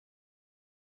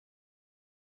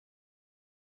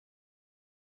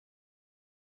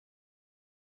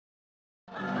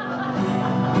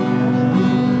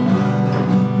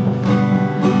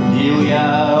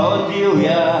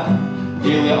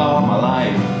Delia all my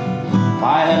life. If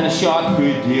I had a shot for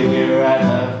Delia, I'd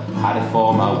have had it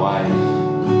for my wife.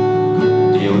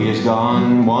 Delia's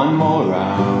gone one more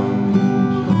round.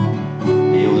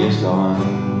 Delia's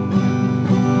gone.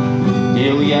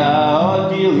 Delia, oh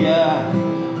Delia,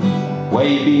 where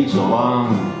you been so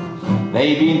long?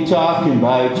 They been talking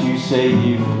about you, say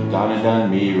you've gone and done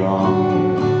me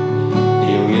wrong.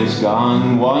 Delia's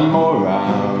gone one more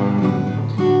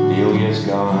round. Delia's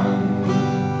gone.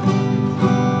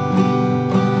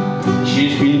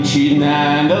 She's been cheating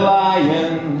and a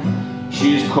lying.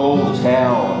 She's cold as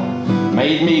hell.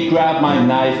 Made me grab my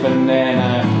knife and then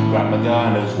I grabbed my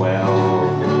gun as well.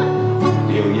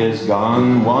 Delia's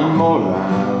gone one more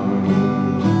round.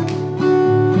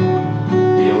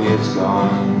 Delia's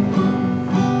gone.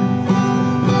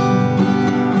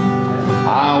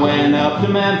 I went up to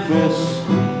Memphis,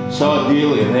 saw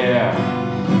Delia there.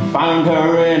 Found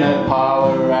her in a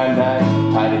parlor and I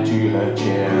tied her to her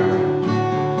chair.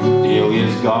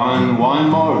 Delia's gone one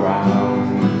more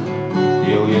round.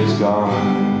 Delia's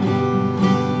gone.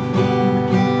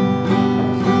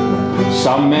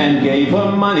 Some men gave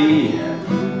her money,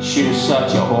 she was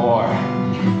such a whore.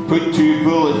 Put 2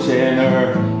 bullets in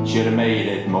her, should have made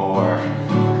it more.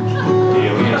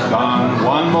 Delia's gone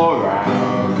one more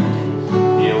round.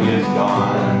 Delia's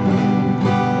gone.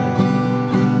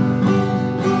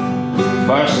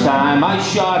 First time I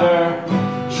shot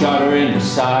her in the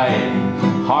side.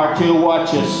 Hard to watch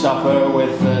her suffer,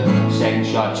 with the second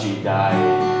shot she died.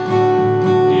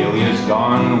 Delia's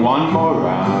gone one more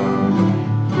round.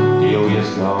 Delia's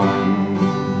gone.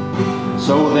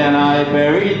 So then I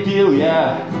buried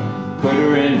Delia, put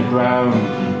her in the ground.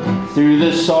 Through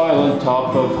the soil on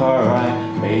top of her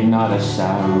I made not a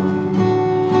sound.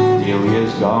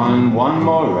 Delia's gone one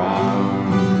more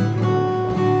round.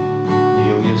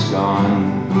 Delia's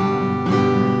gone.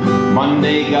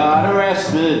 Monday got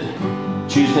arrested,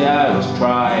 Tuesday I was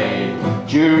tried.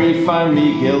 Jury found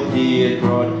me guilty, it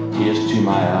brought tears to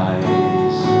my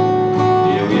eyes.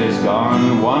 Delia's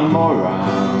gone one more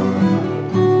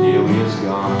round. Delia's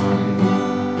gone.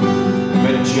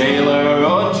 But jailer,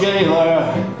 oh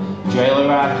jailer,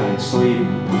 jailer I can't sleep.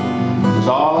 'Cause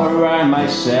all around my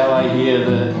cell I hear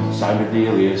the sound of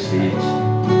Delia's feet.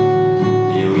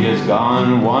 Delia's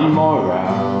gone one more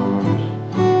round.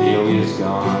 Delia's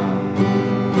gone.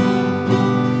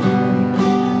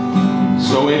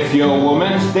 So if your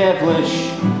woman's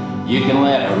devilish, you can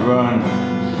let her run.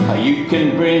 You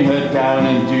can bring her down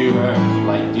and do her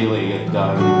like Delia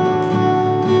done.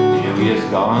 Delia's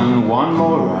gone one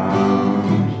more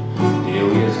round.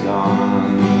 Delia's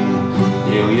gone.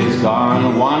 Delia's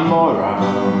gone one more round.